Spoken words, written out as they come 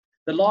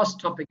The last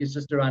topic is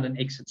just around an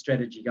exit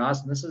strategy,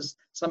 guys. And this is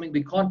something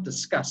we can't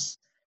discuss,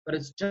 but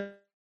it's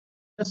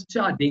just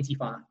to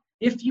identify.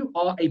 If you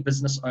are a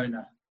business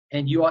owner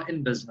and you are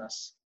in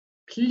business,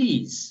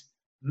 please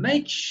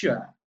make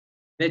sure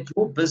that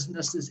your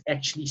business is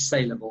actually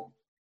saleable.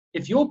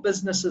 If your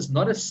business is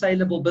not a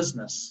saleable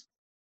business,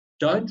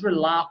 don't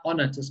rely on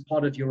it as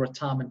part of your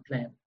retirement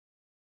plan.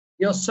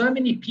 There are so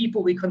many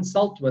people we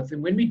consult with,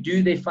 and when we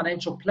do their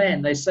financial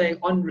plan, they say,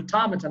 on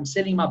retirement, I'm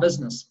selling my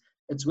business.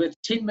 It's worth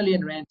 10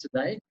 million Rand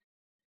today.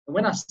 And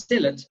when I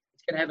sell it,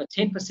 it's going to have a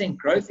 10%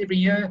 growth every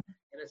year,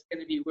 and it's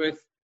going to be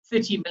worth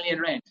 30 million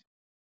Rand.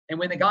 And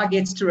when the guy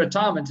gets to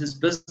retirement, his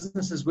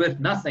business is worth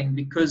nothing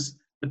because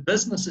the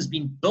business has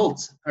been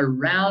built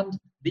around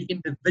the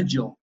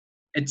individual.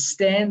 It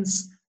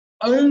stands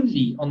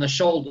only on the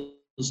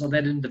shoulders of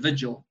that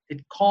individual.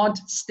 It can't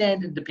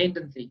stand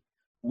independently.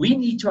 We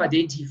need to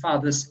identify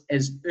this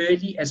as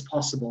early as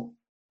possible.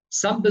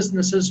 Some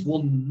businesses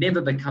will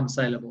never become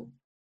saleable.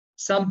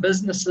 Some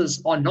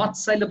businesses are not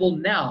saleable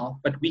now,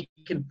 but we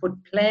can put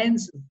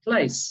plans in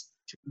place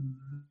to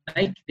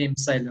make them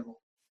saleable.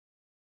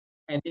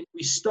 And then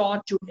we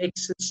start your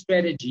exit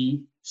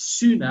strategy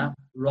sooner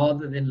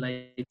rather than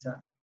later.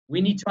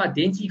 We need to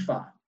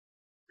identify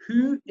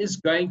who is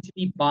going to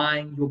be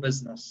buying your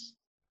business.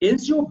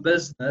 Is your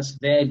business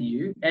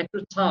value at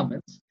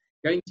retirement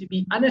going to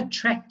be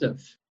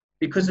unattractive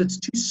because it's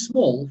too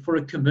small for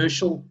a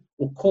commercial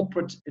or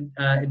corporate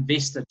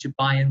investor to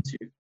buy into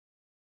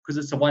because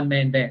it's a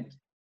one-man band?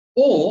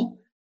 Or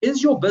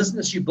is your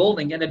business you're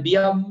building going to be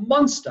a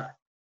monster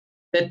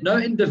that no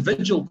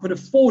individual could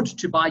afford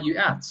to buy you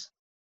out?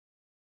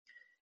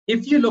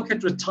 If you look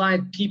at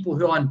retired people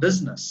who are in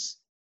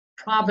business,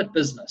 private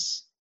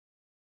business,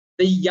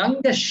 the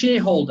younger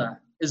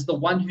shareholder is the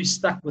one who's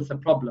stuck with the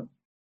problem.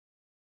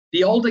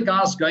 The older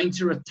guy's going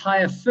to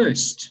retire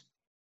first.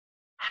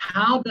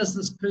 How does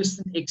this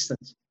person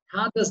exit?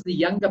 How does the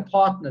younger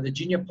partner, the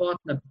junior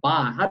partner,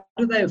 buy? How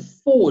do they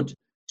afford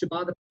to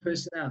buy the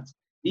person out?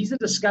 These are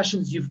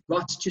discussions you've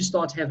got to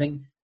start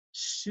having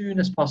soon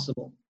as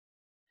possible.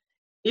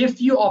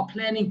 If you are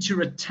planning to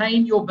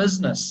retain your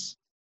business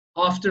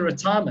after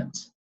retirement,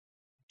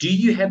 do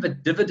you have a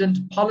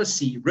dividend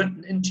policy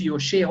written into your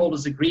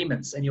shareholders'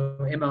 agreements and your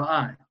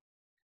MOI?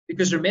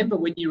 Because remember,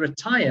 when you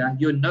retire,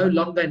 you're no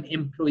longer an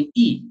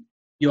employee.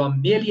 You are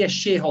merely a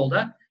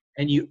shareholder,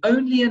 and you're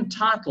only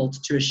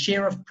entitled to a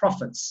share of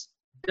profits,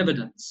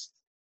 dividends.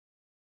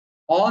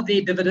 Are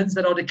there dividends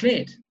that are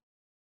declared?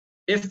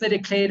 If they're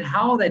declared,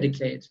 how are they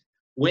declared?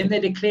 When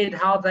they're declared,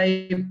 how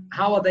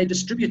are they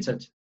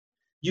distributed?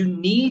 You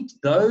need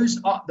those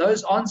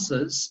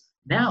answers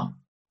now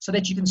so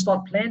that you can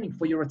start planning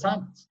for your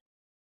retirement.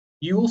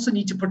 You also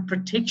need to put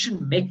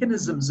protection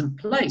mechanisms in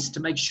place to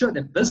make sure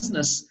that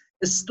business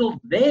is still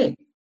there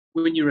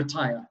when you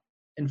retire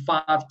in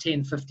 5,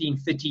 10, 15,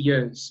 30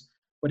 years,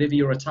 whatever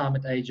your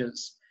retirement age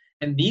is.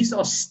 And these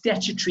are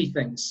statutory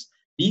things.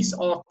 These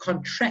are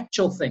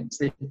contractual things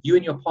that you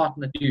and your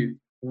partner do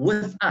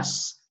with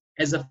us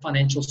as a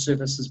financial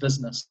services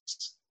business.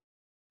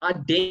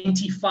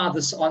 Identify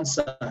this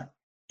answer.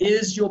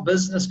 Is your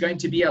business going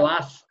to be a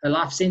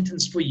life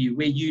sentence for you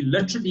where you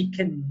literally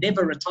can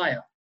never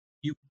retire?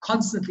 You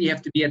constantly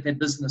have to be at that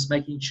business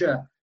making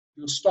sure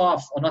your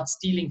staff are not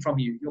stealing from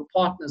you, your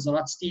partners are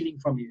not stealing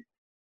from you.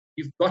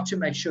 You've got to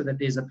make sure that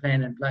there's a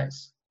plan in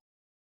place.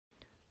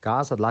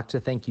 Guys, I'd like to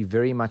thank you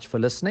very much for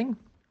listening.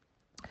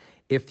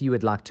 If you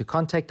would like to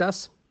contact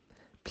us,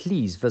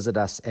 please visit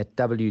us at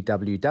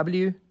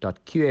www.qfg.co.za,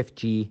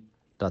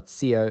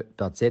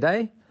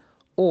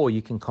 or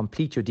you can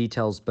complete your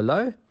details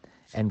below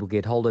and we'll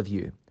get hold of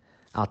you.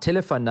 Our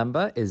telephone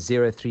number is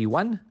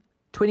 031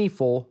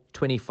 24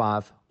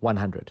 25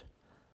 100.